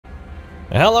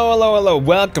Hello, hello, hello.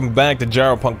 Welcome back to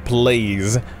GyroPunk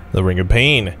Plays The Ring of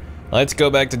Pain. Let's go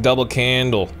back to Double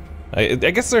Candle. I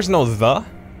guess there's no the.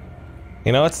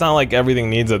 You know, it's not like everything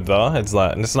needs a the. It's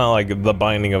not like the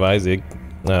Binding of Isaac.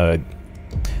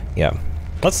 Yeah.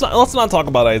 Let's not talk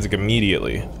about Isaac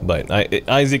immediately, but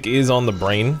Isaac is on the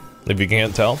brain, if you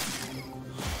can't tell.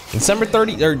 December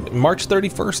 30 or March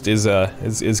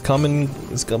 31st is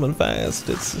coming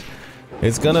fast.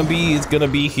 It's gonna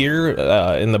be here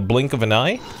in the blink of an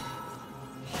eye,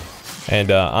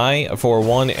 and I for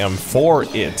one am for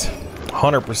it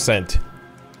 100%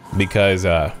 because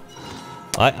I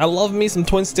love me some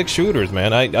twin stick shooters,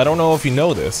 man. I don't know if you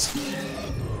know this.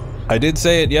 I did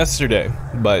say it yesterday,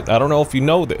 but I don't know if you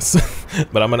know this.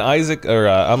 But I'm an Isaac or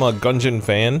I'm a Gungeon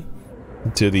fan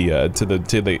to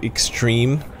the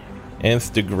extreme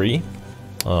nth degree.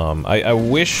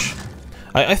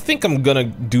 I think I'm gonna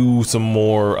do some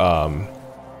more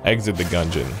Exit the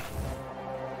Gungeon.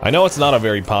 I know it's not a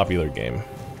very popular game,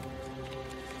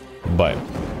 but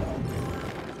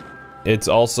it's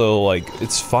also like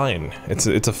it's fine. It's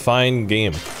a fine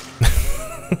game.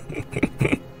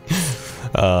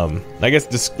 I guess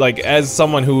just like as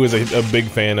someone who is a big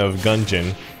fan of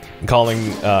Gungeon,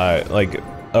 calling like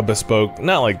a bespoke,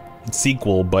 not like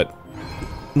sequel, but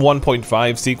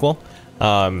 1.5 sequel,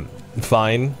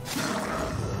 fine.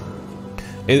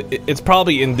 It's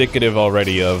probably indicative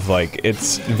already of like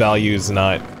its values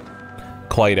not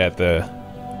quite at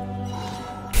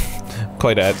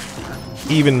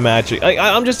even matching.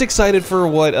 I'm just excited for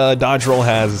what Dodge Roll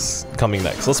has coming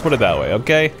next. Let's put it that way,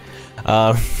 okay?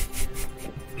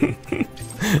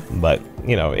 But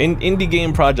you know, indie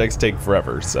game projects take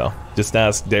forever, so just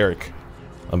ask Derek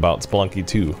about Spelunky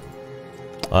 2.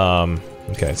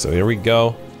 Okay, so here we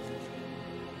go.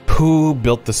 Who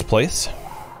built this place?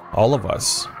 All of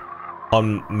us.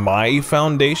 On my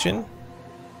foundation?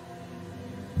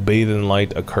 Bathe in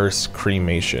light, accursed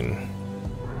cremation.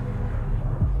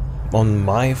 On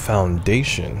my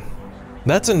foundation?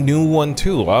 That's a new one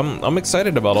too. I'm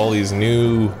excited about all these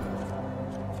new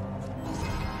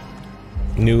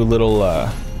little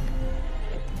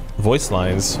voice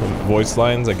lines.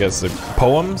 I guess,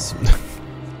 poems?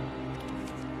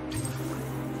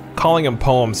 Calling them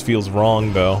poems feels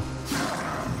wrong though.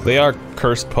 They are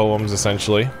cursed poems,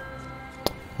 essentially.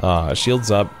 Shields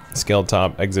up, scale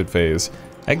top, exit phase.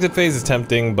 Exit phase is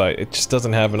tempting, but it just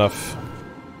doesn't have enough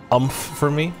oomph for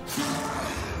me.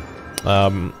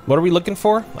 What are we looking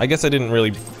for? I guess I didn't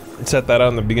really set that out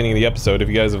in the beginning of the episode, if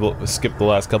you guys have skipped the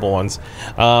last couple ones.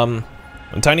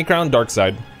 Tiny Crown, Dark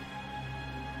Side.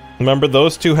 Remember,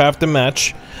 those two have to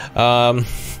match.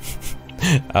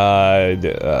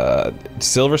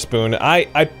 Silver Spoon.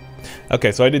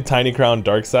 Okay, so I did Tiny Crown,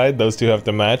 Dark Side, those two have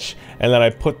to match, and then I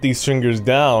put these fingers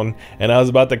down, and I was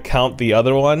about to count the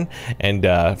other one, and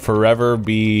forever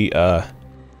be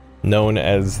known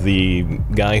as the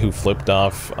guy who flipped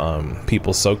off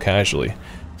people so casually.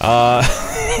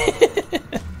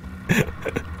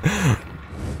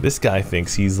 This guy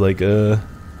thinks he's like a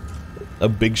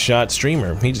big shot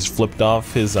streamer. He just flipped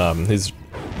off his oh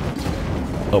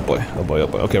boy, oh boy, oh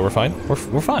boy. Okay, we're fine.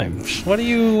 We're fine. What are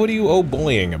you oh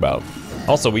boying about?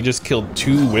 Also, we just killed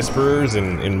 2 Whisperers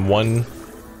in one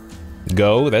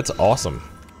go. That's awesome.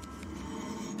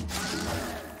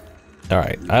 All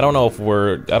right. I don't know if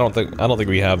I don't think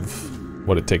we have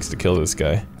what it takes to kill this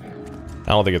guy. I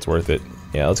don't think it's worth it.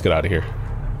 Yeah, let's get out of here.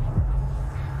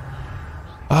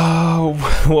 Oh,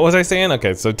 what was I saying?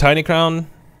 Okay, so Tiny Crown,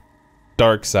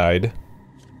 Dark Side,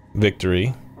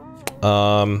 victory.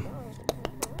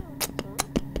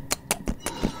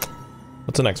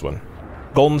 What's the next one?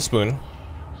 Golden Spoon,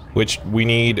 which we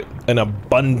need an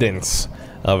abundance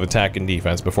of attack and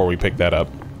defense before we pick that up.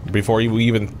 Before you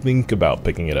even think about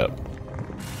picking it up.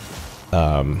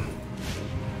 Yeah,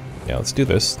 let's do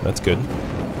this. That's good.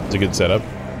 It's a good setup.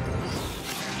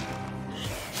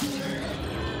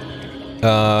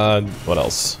 What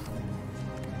else?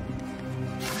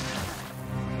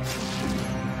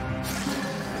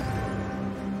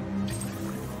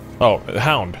 Oh,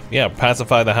 Hound. Yeah,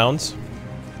 pacify the hounds.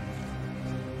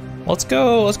 Let's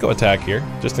go attack here,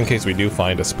 just in case we do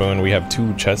find a spoon. We have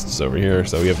 2 chests over here,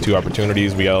 so we have 2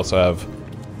 opportunities. We also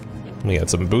got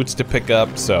some boots to pick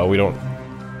up, so we don't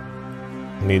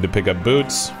need to pick up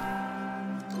boots.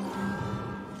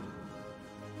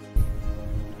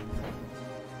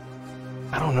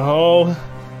 I don't know.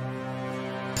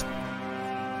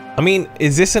 I mean,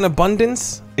 is this an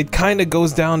abundance? It kind of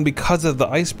goes down because of the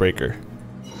icebreaker.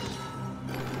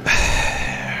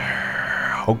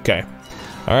 Okay.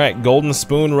 Alright, Golden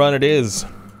Spoon run it is.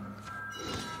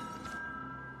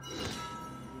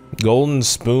 Golden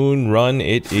Spoon run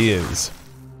it is.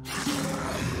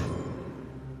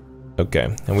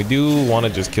 Okay, and we do want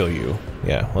to just kill you.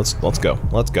 Yeah, let's go.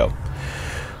 Let's go.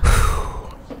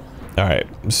 All right.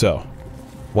 So,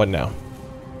 what now?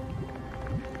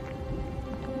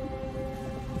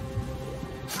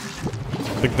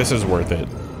 I think this is worth it.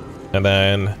 And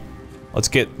then let's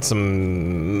get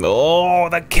some. Oh,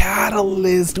 the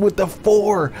catalyst with the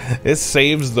 4. It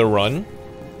saves the run.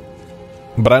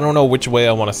 But I don't know which way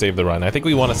I want to save the run. I think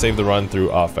we want to save the run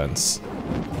through offense.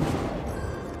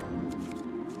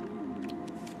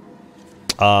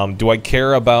 Do I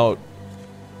care about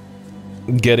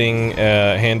getting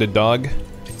a handed dog?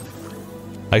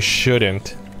 I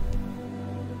shouldn't.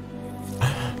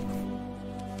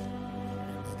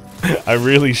 I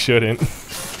really shouldn't.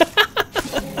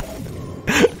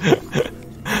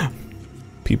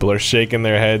 People are shaking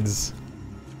their heads.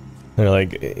 They're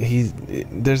like, he's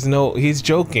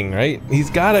joking, right? He's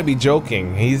gotta be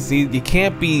joking. He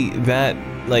can't be that,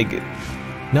 like,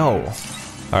 no.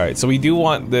 Alright, so we do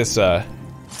want this,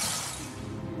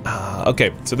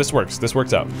 okay, so this works. This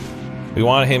works out. We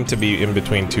want him to be in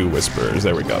between 2 whisperers.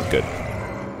 There we go. Good.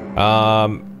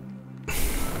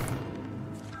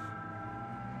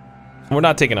 We're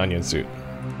not taking onion suit.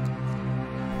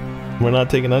 We're not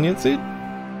taking onion suit?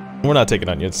 We're not taking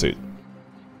onion suit.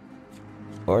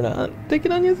 We're not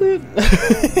taking onion suit?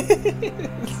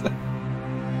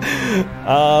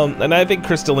 And I think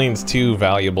crystalline's too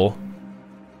valuable.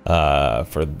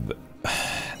 For the...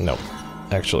 No.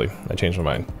 Actually, I changed my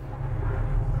mind.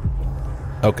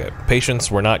 Okay, patience,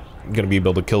 we're not gonna be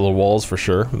able to kill the walls for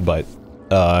sure, but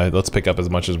let's pick up as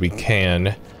much as we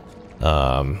can.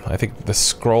 I think the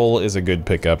scroll is a good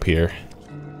pickup here.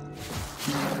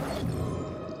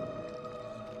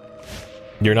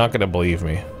 You're not gonna believe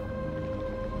me,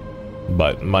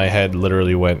 but my head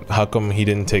literally went, how come he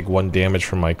didn't take 1 damage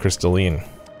from my crystalline?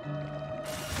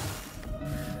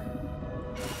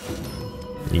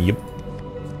 Yep.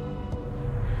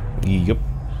 Yep.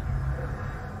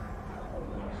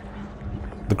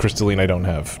 The crystalline I don't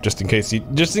have, just in case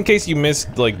you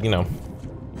missed, like, you know,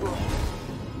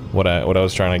 what I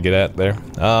was trying to get at there.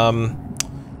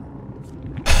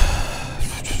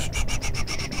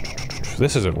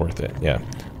 This isn't worth it. Yeah,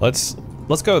 let's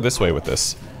go this way with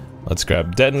this. Let's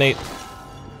grab detonate.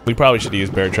 We probably should use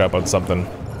bear trap on something,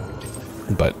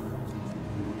 but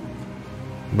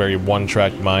very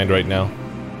one-track mind right now.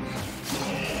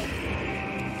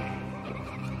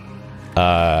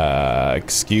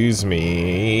 Excuse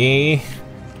me.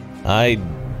 I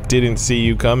didn't see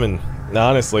you coming.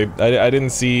 Honestly, I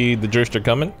didn't see the drifter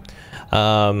coming.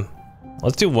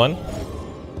 Let's do 1.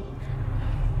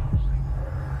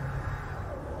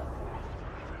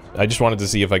 I just wanted to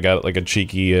see if I got like a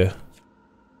cheeky,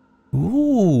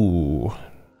 ooh.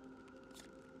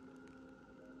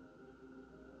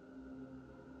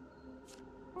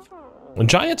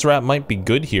 Giant's Wrap might be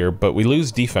good here, but we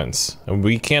lose defense. And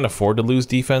we can't afford to lose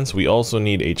defense. We also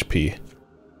need HP.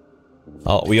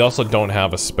 We also don't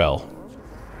have a spell.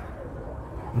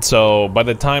 So, by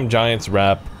the time Giant's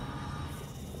Wrap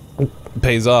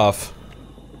pays off,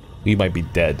 we might be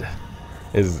dead.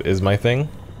 Is my thing.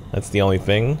 That's the only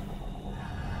thing.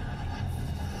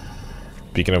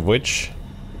 Speaking of which,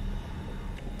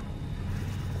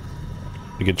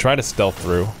 we could try to stealth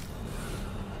through.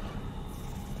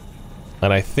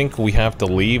 And I think we have to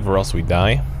leave or else we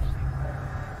die.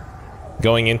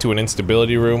 Going into an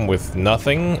instability room with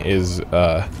nothing is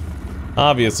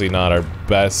obviously not our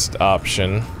best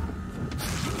option.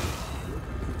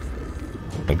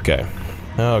 Okay.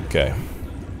 Okay.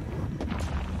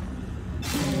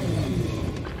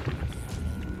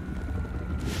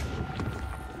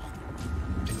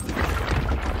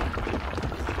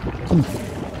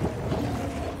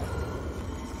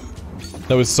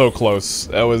 That was so close.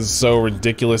 That was so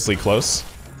ridiculously close.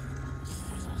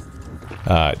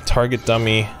 Target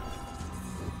dummy.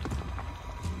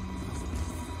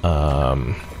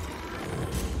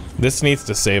 This needs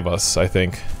to save us, I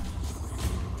think.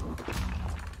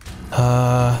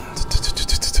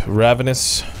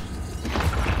 Ravenous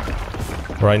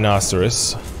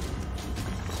Rhinoceros.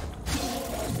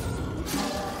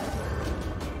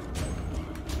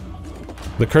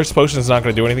 The Curse Potion is not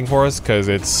going to do anything for us because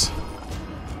it's...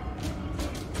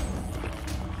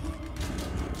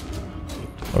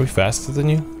 Are we faster than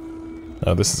you?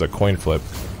 Oh, this is a coin flip.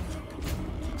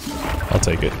 I'll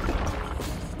take it.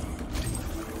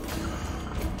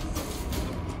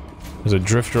 There's a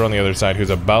drifter on the other side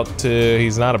who's about to...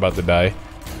 He's not about to die.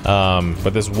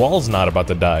 But this wall's not about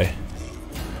to die.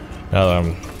 Now that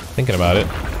I'm thinking about it.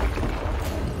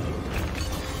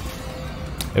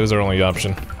 It was our only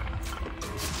option.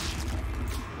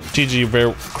 GG,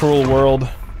 very cruel world.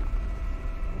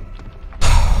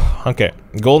 Okay.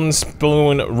 Golden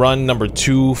Spoon run number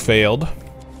 2 failed.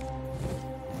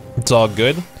 It's all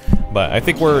good. But I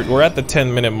think we're at the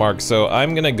 10-minute mark, so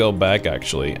I'm gonna go back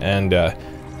actually, and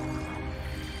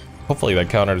hopefully that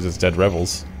counted as dead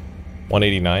rebels.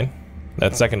 189.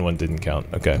 That second one didn't count.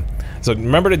 Okay. So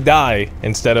remember to die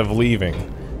instead of leaving.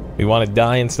 We want to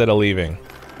die instead of leaving.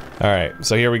 Alright,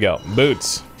 so here we go.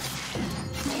 Boots.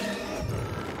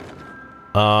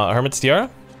 Hermit's Tiara?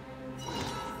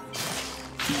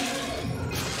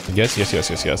 Yes, yes, yes,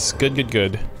 yes, yes. Good, good,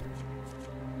 good.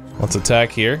 Let's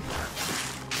attack here.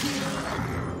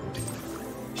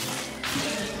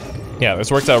 Yeah,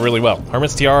 this works out really well.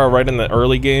 Hermit's Tiara right in the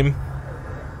early game.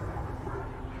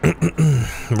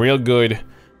 Real good,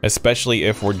 especially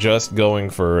if we're just going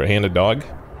for Hand-of Dog.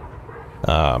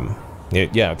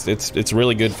 Yeah, it's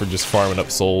really good for just farming up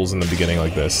souls in the beginning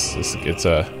like this. It's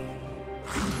a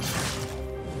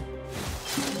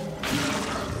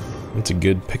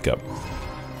good pickup.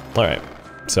 All right,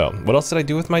 so what else did I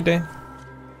do with my day?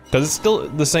 Because it's still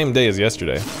the same day as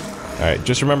yesterday. All right,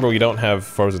 just remember we don't have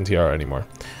Frozen Tiara anymore,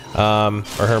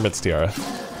 or Hermit's Tiara.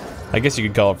 I guess you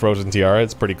could call it Frozen Tiara.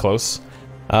 It's pretty close.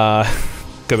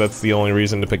 Because that's the only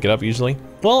reason to pick it up usually.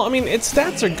 Well, I mean, its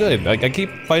stats are good. Like, I keep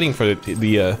fighting for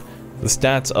the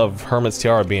stats of Hermit's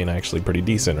Tiara being actually pretty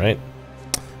decent, right?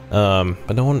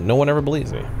 But no one ever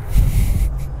believes me.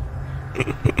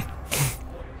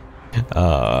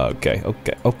 Okay.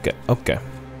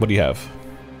 What do you have?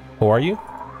 Who are you?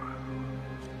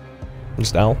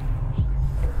 Just Al.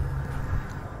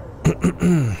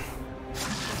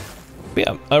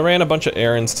 Yeah, I ran a bunch of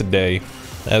errands today,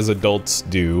 as adults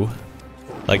do.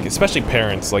 Like, especially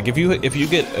parents. Like, if you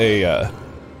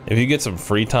get some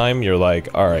free time, you're like,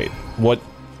 all right, what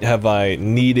have I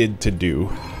needed to do?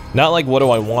 Not like, what do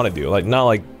I want to do? Like, not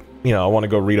like, you know, I want to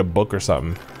go read a book or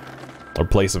something, or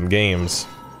play some games,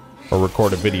 or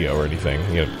record a video or anything.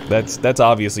 You know, that's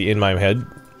obviously in my head,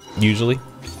 usually.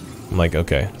 I'm like,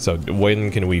 okay, so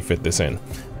when can we fit this in?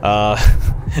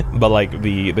 But like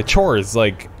the chores,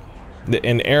 like,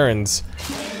 and errands,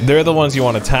 they're the ones you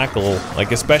want to tackle,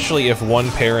 like, especially if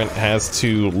one parent has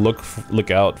to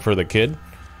look out for the kid.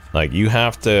 Like, you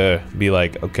have to be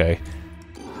like, okay,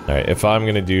 all right, if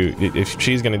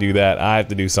she's gonna do that, I have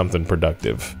to do something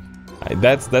productive.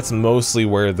 That's mostly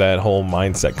where that whole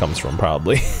mindset comes from,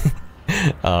 probably.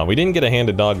 We didn't get a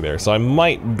Hand-of Dog there, so I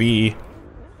might be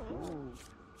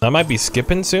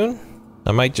skipping soon.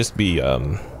 I might just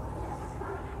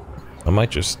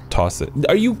toss it.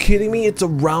 Are you kidding me? It's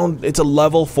a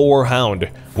level 4 hound.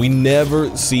 We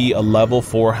never see a level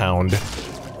 4 hound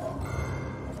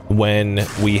when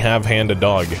we have Hand-of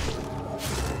Dog.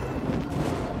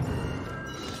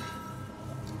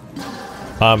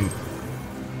 I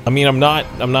mean, I'm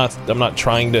not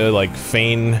trying to like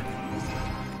feign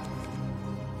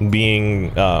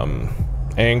being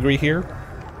angry here.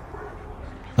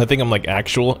 I think I'm like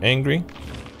actual angry.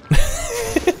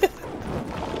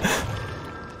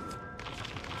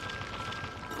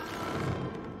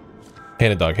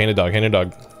 Hand-of Dog, Hand-of Dog, Hand-of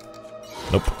Dog.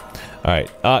 Nope.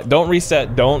 Alright, don't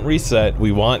reset.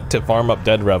 We want to farm up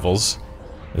dead revels.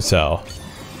 So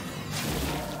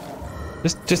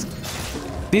just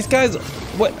these guys,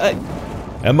 what,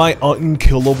 am I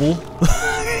unkillable?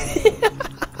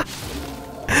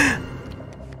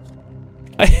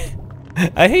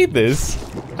 I hate this.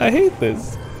 I hate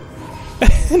this.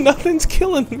 Nothing's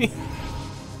killing me.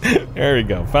 There we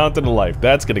go. Fountain of Life.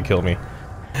 That's gonna kill me.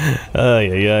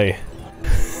 Ay, ay, ay.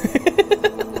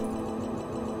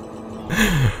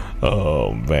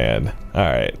 Oh, man.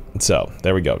 Alright. So,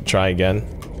 there we go. Try again.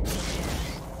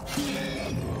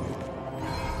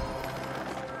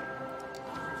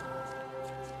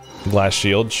 Glass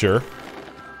shield, sure.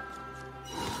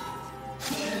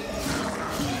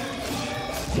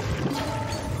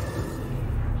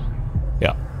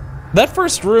 Yeah. That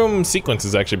first room sequence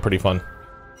is actually pretty fun.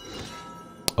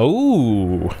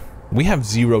 Oh, we have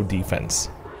 0 defense.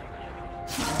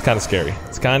 It's kind of scary.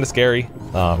 It's kind of scary.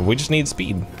 We just need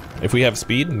speed. If we have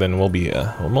speed, then we'll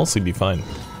mostly be fine.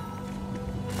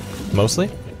 Mostly?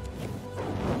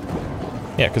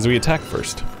 Yeah, because we attack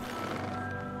first.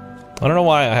 I don't know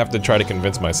why I have to try to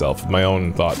convince myself of my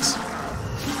own thoughts.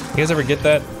 You guys ever get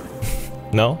that?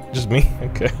 No? Just me?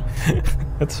 Okay.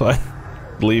 That's fine.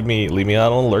 Leave me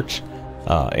out on the lurch.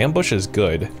 Ambush is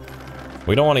good.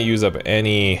 We don't want to use up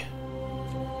any...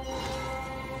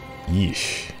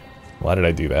 Yeesh. Why did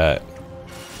I do that?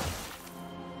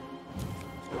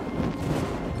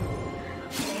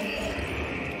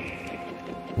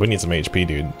 We need some HP,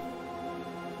 dude.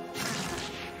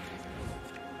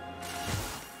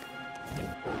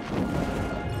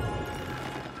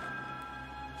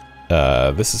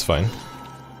 This is fine.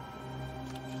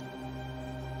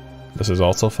 This is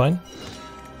also fine.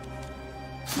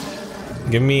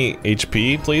 Give me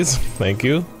HP, please. Thank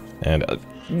you. And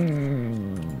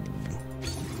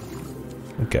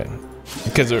okay,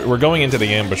 because we're going into the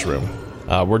ambush room.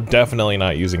 We're definitely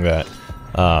not using that.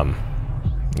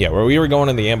 Yeah, we were going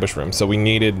in the ambush room, so we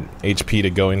needed HP to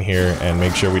go in here and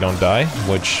make sure we don't die,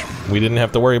 which we didn't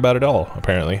have to worry about at all,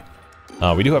 apparently.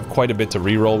 We do have quite a bit to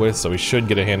reroll with, so we should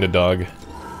get a handed dog.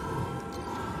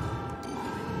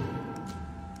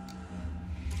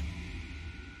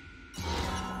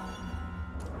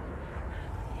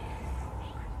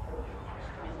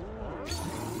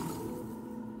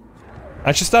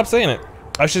 I should stop saying it.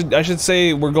 I should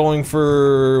say we're going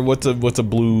for what's a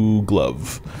blue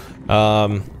glove.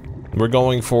 We're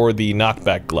going for the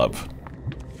knockback glove.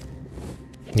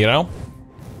 You know?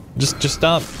 Just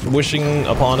stop wishing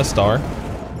upon a star.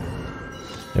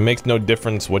 It makes no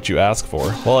difference what you ask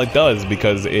for. Well, it does,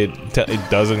 because it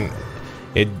doesn't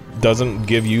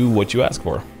give you what you ask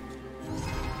for.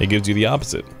 It gives you the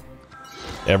opposite.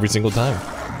 Every single time.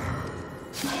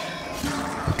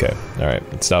 Okay,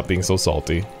 alright. Stop being so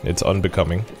salty. It's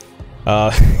unbecoming.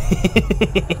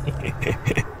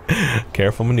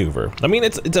 Careful maneuver. I mean,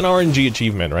 it's an RNG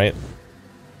achievement, right?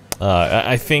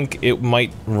 I think it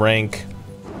might rank...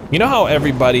 You know how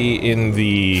everybody in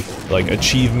the, like,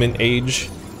 achievement age...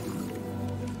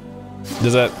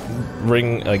 Does that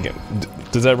ring, like,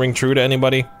 does that ring true to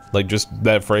anybody? Like, just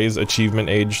that phrase, achievement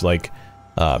age? Like,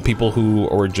 people who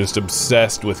are just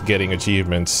obsessed with getting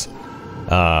achievements,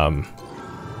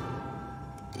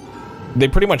 they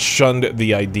pretty much shunned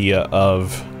the idea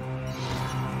of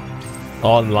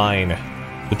online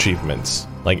achievements.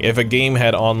 Like, if a game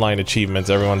had online achievements,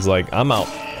 everyone's like, I'm out.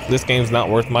 This game's not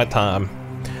worth my time.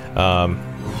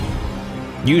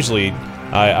 Usually,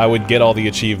 I would get all the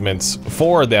achievements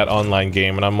for that online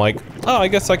game, and I'm like, oh, I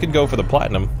guess I could go for the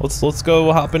platinum. Let's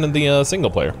go hop into the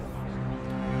single player.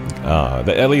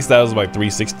 At least that was my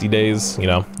 360 days, you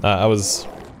know. I was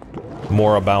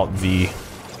more about the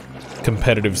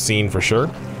competitive scene for sure.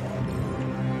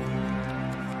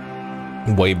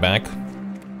 Way back.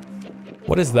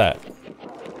 What is that?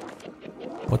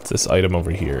 What's this item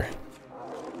over here?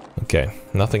 Okay,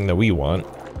 nothing that we want.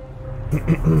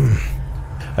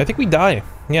 I think we die.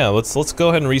 Yeah, let's go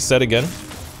ahead and reset again.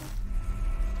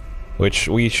 Which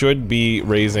we should be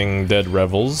raising dead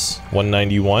revels.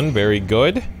 191, very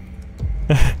good.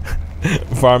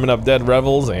 Farming up dead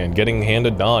revels and getting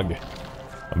handed dog.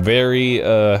 Very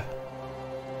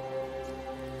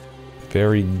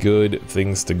good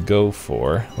things to go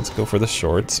for. Let's go for the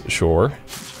shorts, sure.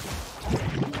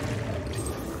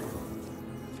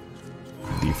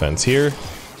 Defense here.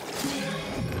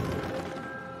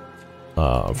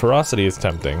 Ferocity is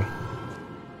tempting.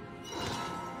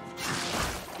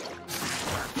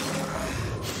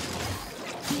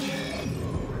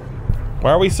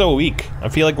 Why are we so weak? I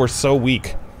feel like we're so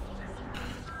weak.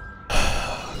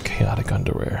 Chaotic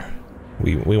underwear.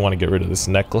 We want to get rid of this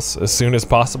necklace as soon as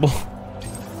possible.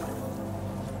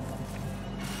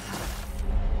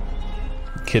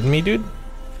 Kidding me, dude?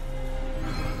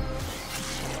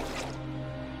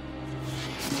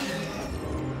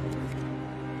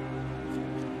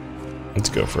 Let's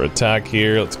go for attack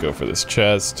here. Let's go for this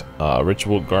chest.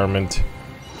 Ritual garment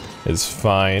is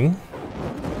fine.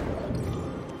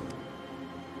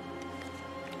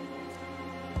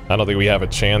 I don't think we have a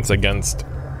chance against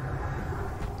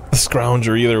the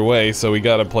Scrounger either way, so we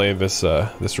gotta play this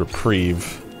this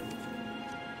reprieve.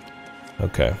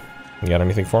 Okay. You got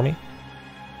anything for me?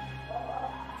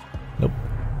 Nope.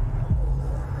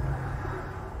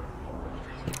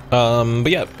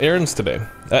 But yeah, errands today.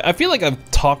 I feel like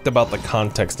I've talked about the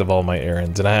context of all my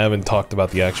errands, and I haven't talked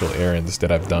about the actual errands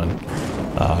that I've done.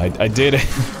 I did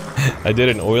I did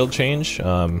an oil change,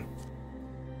 and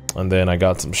then I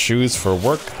got some shoes for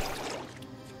work.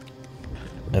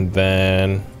 And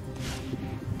then...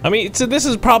 I mean, so this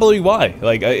is probably why.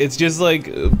 Like, it's just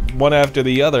like one after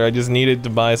the other. I just needed to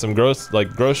buy some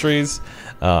groceries.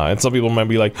 And some people might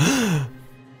be like,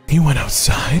 you went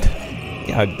outside?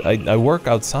 Yeah, I work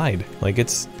outside. Like,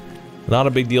 it's not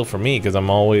a big deal for me because I'm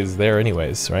always there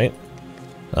anyways, right?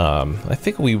 I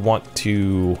think we want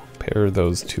to pair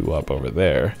those two up over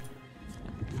there.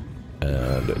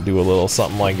 And do a little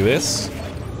something like this.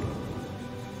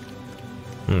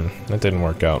 That didn't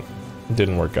work out. It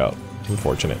didn't work out.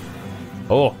 Unfortunate.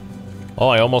 Oh,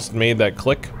 I almost made that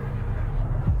click.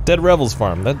 Dead Revels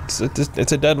farm.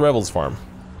 It's a Dead Revels farm.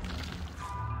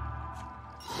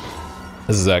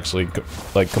 This is actually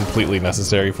like completely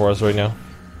necessary for us right now.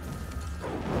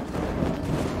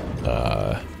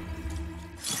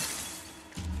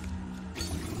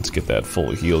 Let's get that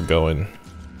full heal going.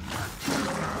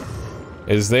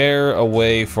 Is there a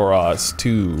way for us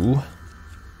to...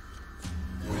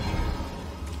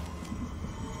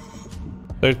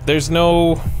 There's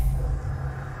no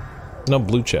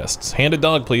blue chests. Handed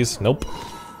dog, please. Nope.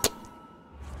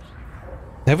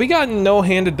 Have we gotten no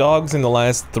handed dogs in the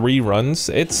last 3 runs?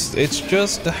 It's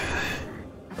just...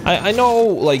 I know,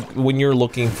 like, when you're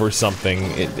looking for something,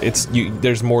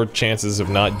 there's more chances of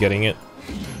not getting it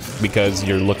because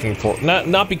you're looking for...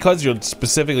 Not because you're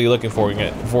specifically looking for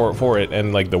it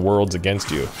and, like, the world's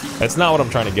against you. That's not what I'm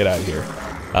trying to get at here.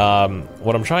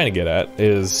 What I'm trying to get at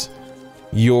is...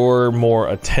 you're more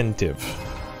attentive,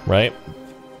 right?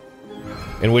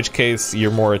 In which case,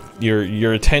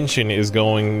 your attention is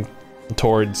going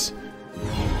towards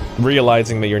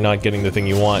realizing that you're not getting the thing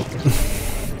you want.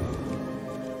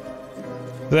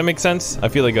 Does that make sense? I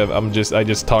feel like I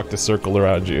just talked a circle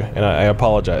around you, and I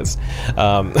apologize.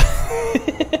 Some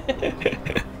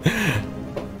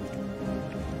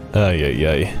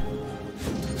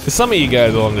of you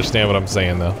guys will understand what I'm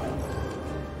saying, though.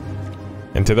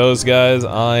 And to those guys,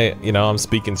 I'm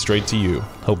speaking straight to you.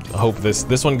 Hope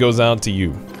this one goes out to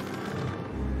you.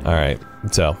 Alright,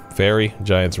 so, Fairy,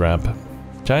 Giant's Wrap.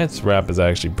 Giant's Wrap is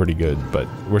actually pretty good, but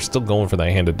we're still going for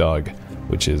that handed dog,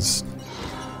 which is...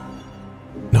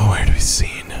 nowhere to be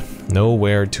seen.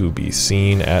 Nowhere to be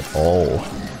seen at all.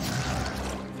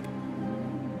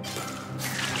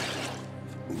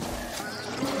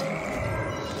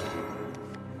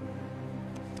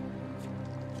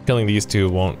 Killing these two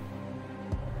won't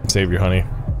save your honey.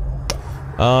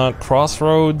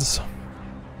 Crossroads,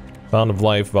 Fountain of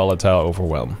Life, Volatile,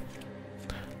 Overwhelm.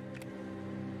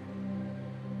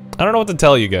 I don't know what to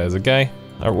tell you guys, okay?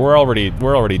 We're already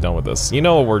done with this. You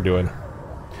know what we're doing.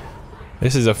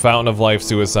 This is a Fountain of Life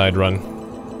suicide run.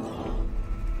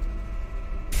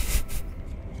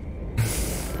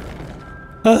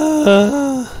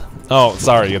 Oh,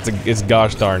 sorry, it's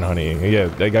gosh darn honey. Yeah,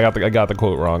 I got the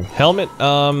quote wrong. Helmet,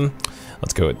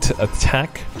 let's go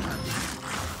attack.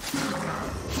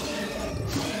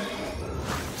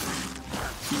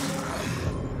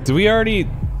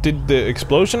 Did the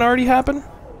explosion already happen?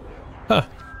 Huh.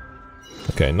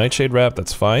 Okay, Nightshade Wrap,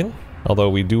 that's fine. Although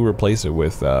we do replace it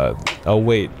with, oh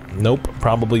wait, nope,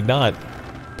 probably not.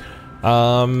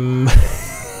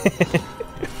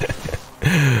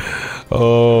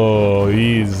 Oh,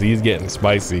 he's getting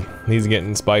spicy. He's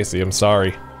getting spicy, I'm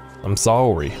sorry. I'm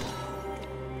sorry.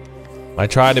 I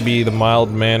try to be the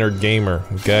mild-mannered gamer,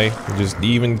 okay? Just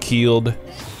even-keeled.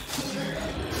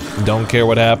 Don't care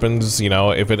what happens, you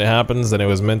know, if it happens, then it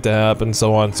was meant to happen,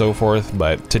 so on and so forth.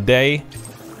 But today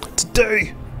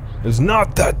is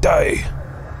not that day.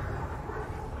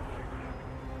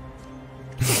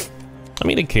 I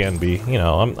mean, it can be, you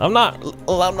know, I'm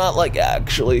not like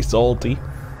actually salty.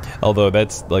 Although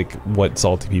that's like what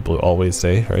salty people always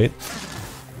say, right?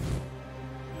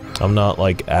 I'm not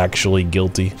like actually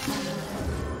guilty.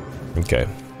 Okay.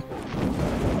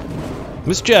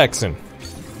 Miss Jackson.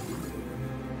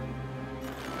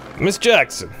 Miss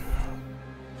Jackson.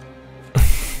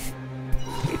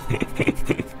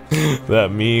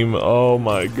 That meme, oh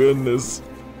my goodness.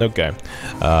 Okay.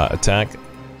 Attack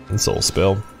and soul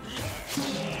spill.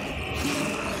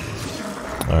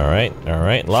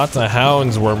 Alright. Lots of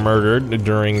hounds were murdered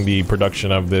during the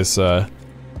production of this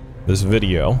this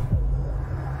video.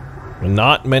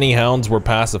 Not many hounds were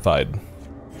pacified.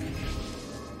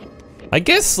 I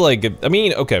guess, like, I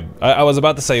mean, okay, I was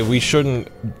about to say we shouldn't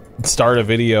start a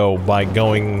video by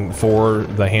going for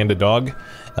the handed dog.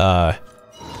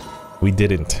 We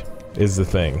didn't, is the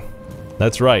thing.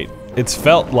 That's right. It's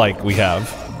felt like we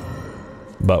have,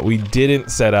 but we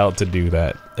didn't set out to do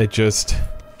that. It just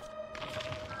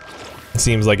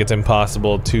seems like it's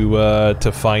impossible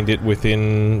to find it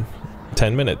within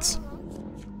 10 minutes.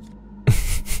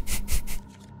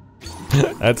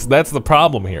 That's the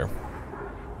problem here.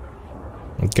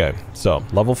 Okay, so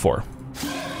level 4.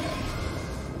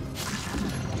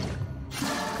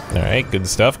 Alright, good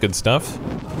stuff, good stuff.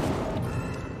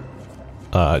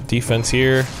 Defense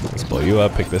here. Let's blow you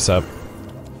up, pick this up.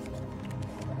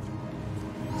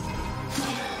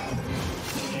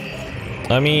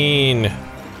 I mean,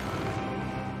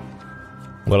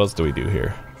 what else do we do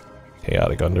here?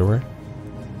 Chaotic underwear?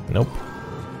 Nope.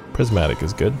 Prismatic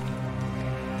is good.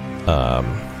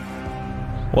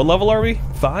 What level are we?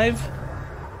 5?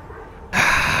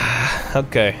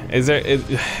 Okay.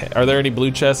 Are there any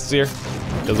blue chests here?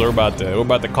 Because we're about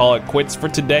to call it quits for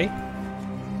today.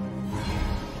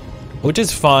 Which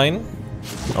is fine.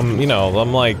 You know,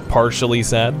 I'm like partially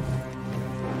sad.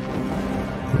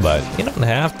 But you don't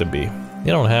have to be. You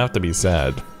don't have to be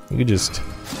sad. You could just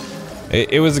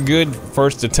It was a good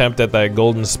first attempt at that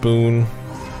golden spoon.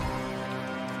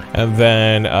 And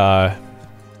then,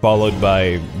 followed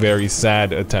by very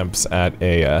sad attempts at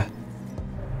a,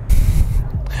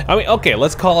 I mean, okay,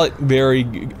 let's call it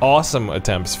very awesome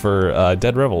attempts for,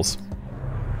 Dead Rebels.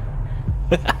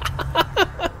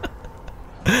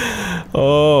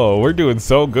 Oh, we're doing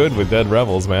so good with Dead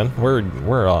Rebels, man.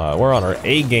 We're on our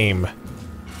A game.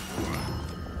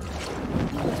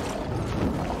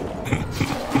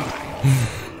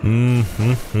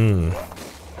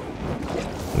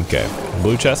 Okay,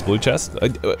 blue chest, blue chest.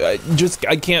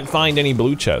 I can't find any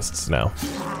blue chests now.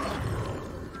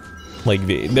 Like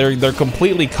they're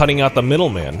completely cutting out the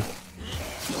middleman.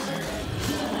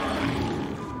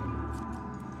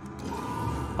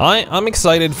 I'm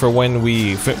excited for when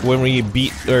we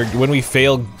beat or when we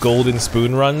fail golden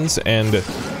spoon runs and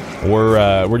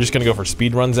we're just gonna go for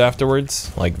speed runs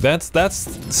afterwards. Like that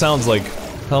sounds like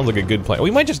a good plan.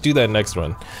 We might just do that next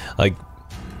run. Like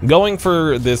going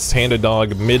for this hand-a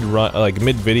dog mid run, like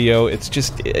mid video. It's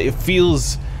just it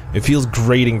feels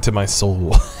grating to my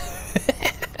soul.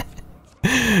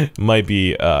 Might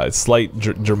be slight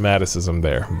dramaticism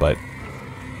there, but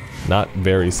not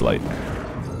very slight.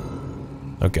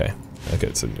 Okay,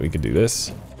 so we could do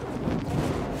this.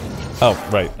 Oh,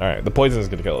 right, alright, the poison is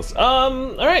gonna kill us.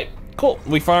 Alright, cool.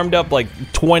 We farmed up like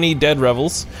 20 dead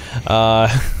rebels.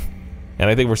 And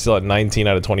I think we're still at 19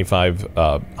 out of 25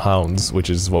 hounds,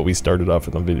 which is what we started off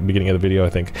at the beginning of the video,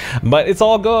 I think. But it's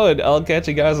all good. I'll catch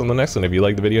you guys on the next one. If you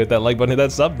like the video, hit that like button, hit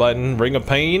that sub button. Ring of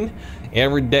Pain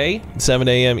every day, 7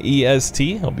 a.m.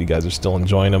 EST. Hope you guys are still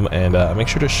enjoying them, and make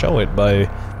sure to show it by,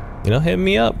 you know, hit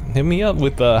me up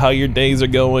with how your days are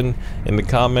going in the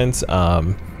comments.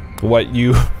 What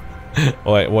you've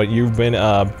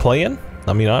been playing.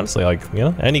 I mean, honestly, like, you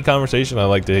know, any conversation, I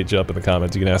like to hit you up in the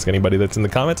comments. You can ask anybody that's in the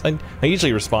comments. I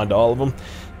usually respond to all of them.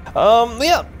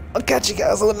 Yeah, I'll catch you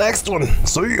guys on the next one.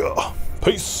 See ya.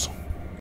 Peace.